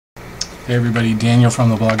Hey everybody, Daniel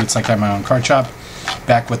from the blog It's Like I Have My Own Card Shop,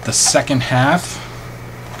 back with the second half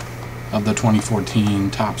of the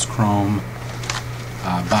 2014 Topps Chrome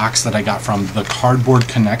box that I got from the Cardboard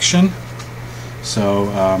Connection.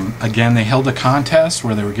 So again, they held a contest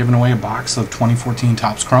where they were giving away a box of 2014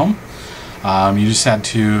 Topps Chrome. You just had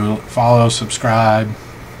to follow, subscribe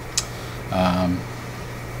on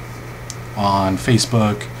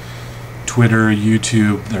Facebook, Twitter,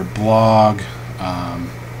 YouTube, their blog,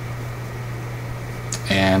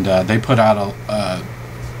 and they put out a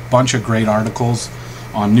bunch of great articles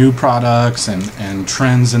on new products and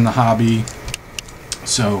trends in the hobby.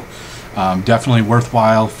 So definitely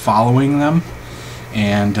worthwhile following them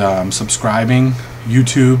and subscribing.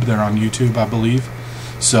 YouTube, they're on YouTube, I believe.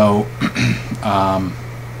 So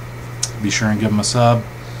be sure and give them a sub,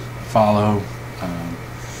 follow,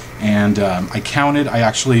 and I counted. I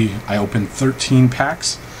opened 13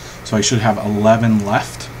 packs, so I should have 11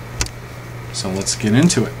 left. So let's get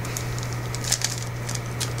into it.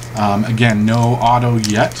 Again, no auto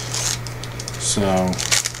yet, so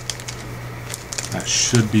that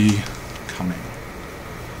should be coming.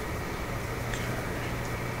 Okay.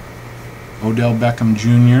 Odell Beckham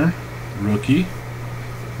Jr., rookie.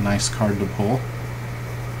 Nice card to pull.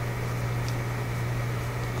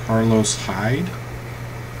 Carlos Hyde.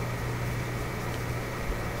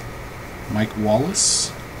 Mike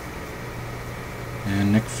Wallace.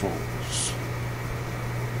 And Nick Foles.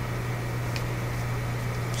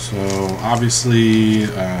 So obviously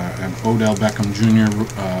an Odell Beckham Jr.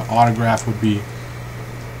 Autograph would be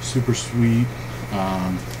super sweet.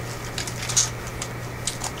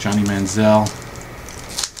 Johnny Manziel.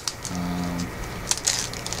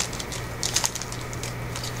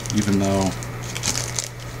 Even though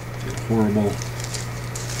did horrible.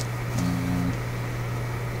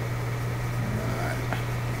 Alright.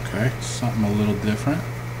 Okay, something a little different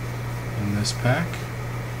in this pack.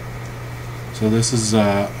 So this is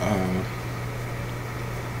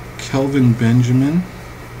Kelvin Benjamin,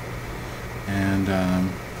 and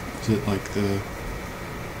is it like the,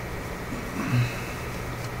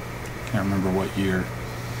 can't remember what year,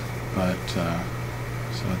 but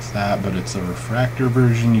so it's that, but it's a refractor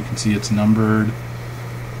version. You can see it's numbered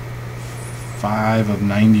 5 of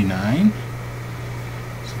 99,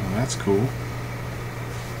 so that's cool.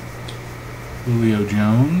 Julio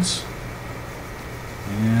Jones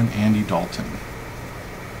and Andy Dalton.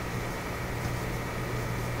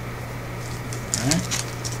 Alright.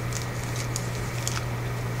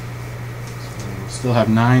 So still have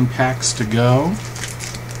 9 packs to go.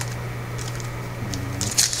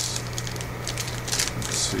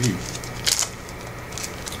 Let's see.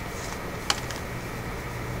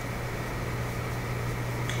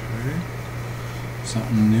 Okay.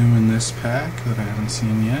 Something new in this pack that I haven't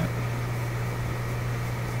seen yet.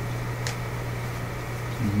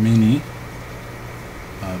 Mini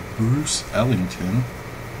Bruce Ellington.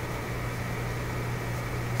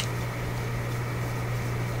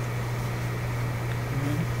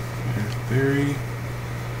 Okay. There's Barry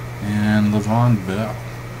and Le'Veon Bell.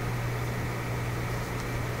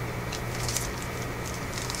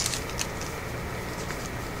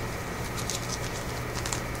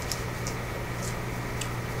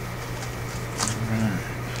 Alright,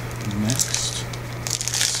 next,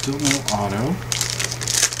 still no auto.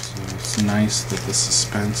 It's nice that the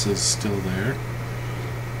suspense is still there.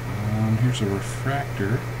 Here's a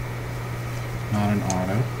refractor, not an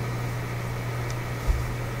auto.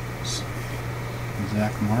 Let's see.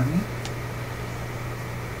 Zach Martin,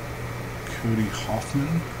 Cody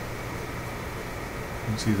Hoffman. You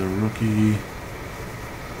can see the rookie,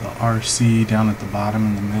 the RC down at the bottom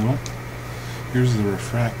in the middle. Here's the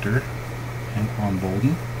refractor, Anquan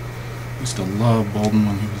Boldin. Used to love Boldin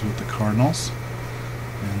when he was with the Cardinals.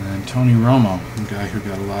 And then Tony Romo, a guy who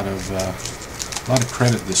got a lot of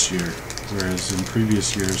credit this year, whereas in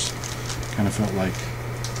previous years, kind of felt like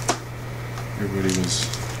everybody was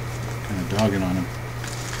kind of dogging on him.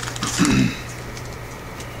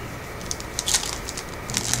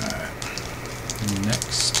 Alright,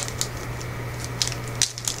 next.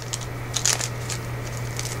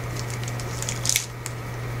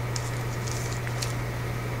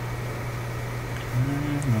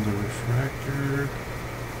 Okay, another refractor.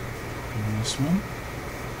 This one,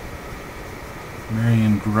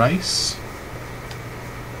 Marion Grice,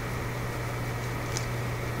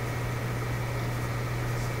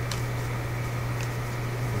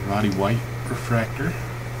 Roddy White refractor,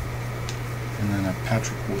 and then a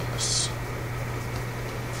Patrick Willis.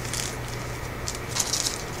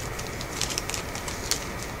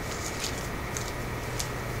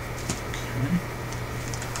 Okay.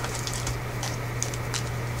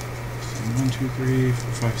 1, 2, 3,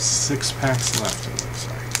 4, 5, 6 packs left, it looks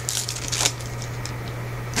like.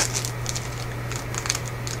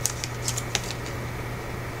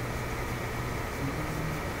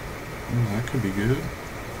 Oh, that could be good.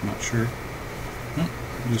 I'm not sure. Nope,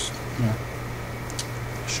 just, yeah.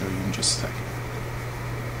 I'll show you in just a second.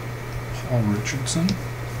 Paul Richardson.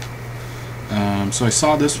 So I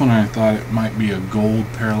saw this one and I thought it might be a gold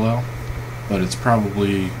parallel, but it's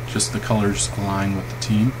probably just the colors align with the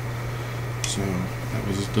team. So that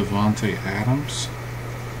was Davante Adams.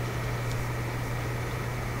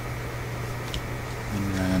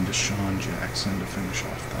 And then Deshaun Jackson to finish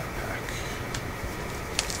off that pack.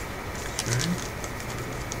 Okay.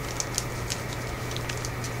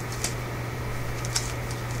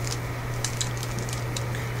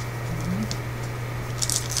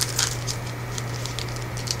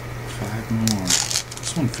 5 more.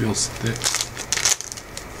 This one feels thick.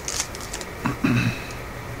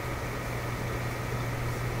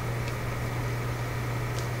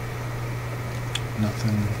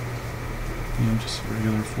 Nothing, you know, just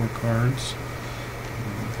regular 4 cards.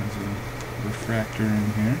 There's a refractor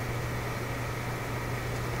in here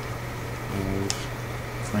of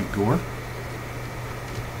Frank Gore.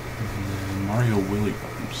 And then Mario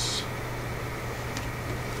Williams.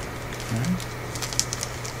 Okay.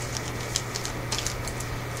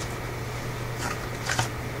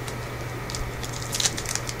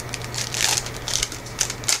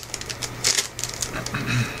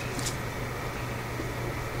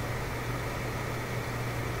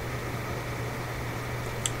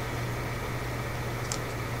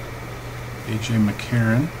 A.J.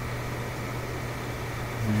 McCarron.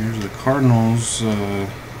 And here's the Cardinals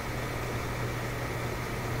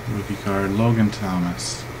rookie card, Logan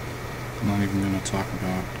Thomas. I'm not even going to talk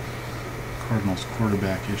about Cardinals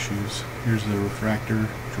quarterback issues. Here's the refractor,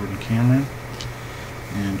 Jordan Cameron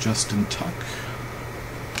and Justin Tuck.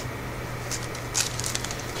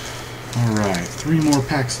 Alright, 3 more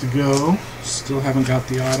packs to go. Still haven't got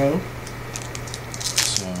the auto.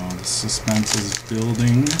 So the suspense is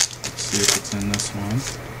building. See if it's in this one.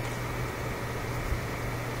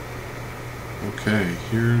 Okay,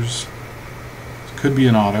 here's, it could be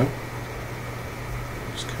an auto.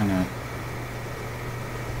 Just kind of, I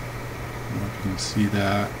don't know if you can see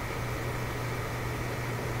that.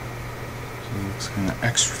 So it looks kind of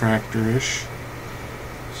X-Fractor-ish.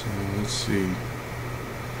 So let's see.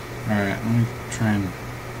 Alright, let me try and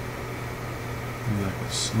do like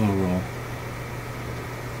a slow roll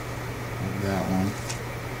of that one.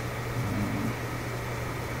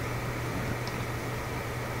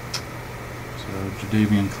 So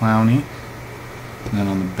Jadeveon Clowney, and then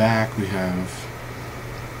on the back we have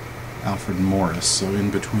Alfred Morris. So in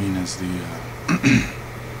between is the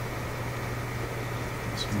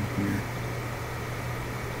this one here.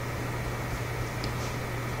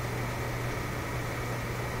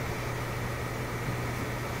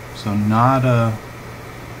 So not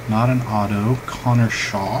an auto. Connor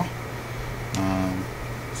Shaw.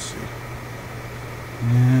 Let's see,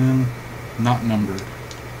 and not numbered.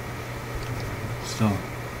 Still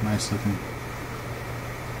nice looking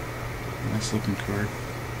card.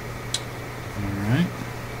 Alright.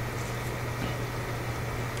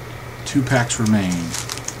 2 packs remain.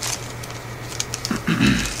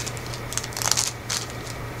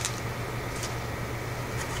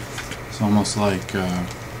 It's almost like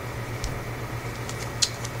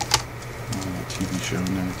TV show,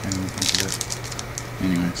 now I can't even think of it.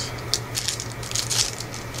 Anyways.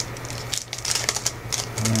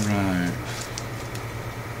 Alright.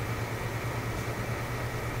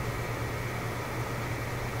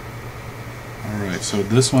 Alright, so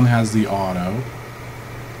this one has the auto.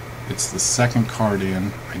 It's the second card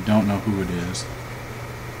in. I don't know who it is.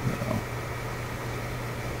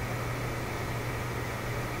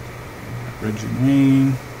 Reggie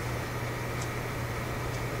Wayne.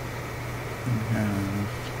 We have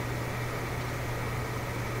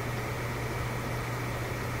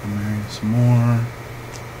Marius Moore.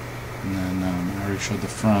 And then I already showed the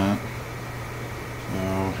front.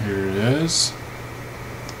 So here it is.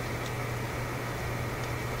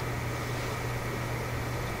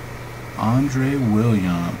 Andre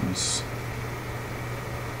Williams.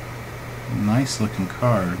 Nice looking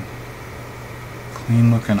card.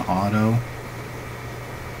 Clean looking auto.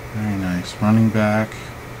 Very nice. Running back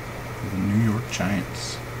for the New York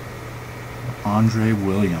Giants. Andre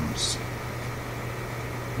Williams.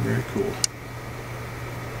 Very cool.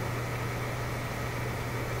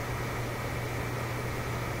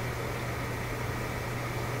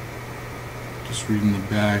 Just reading the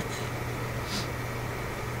back.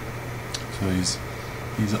 So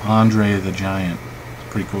he's Andre the Giant.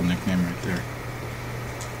 Pretty cool nickname right there.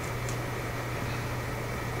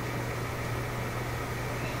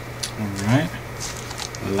 Alright,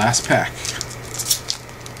 last pack.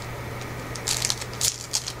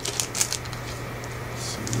 Let's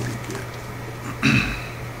see what we get.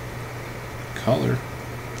 Color.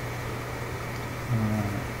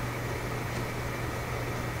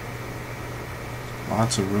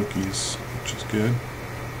 Lots of rookies, which is good.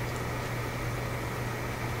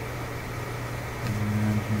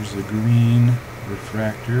 And here's the green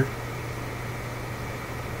refractor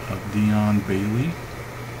of Dion Bailey.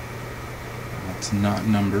 That's not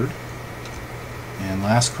numbered. And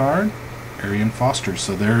last card, Arian Foster.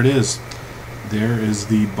 So there it is. There is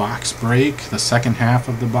the box break, the second half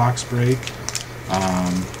of the box break.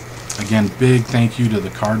 Again, big thank you to the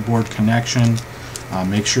Cardboard Connection.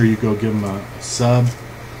 Make sure you go give them a sub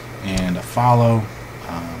and a follow,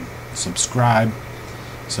 subscribe.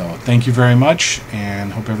 So thank you very much,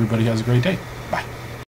 and hope everybody has a great day. Bye.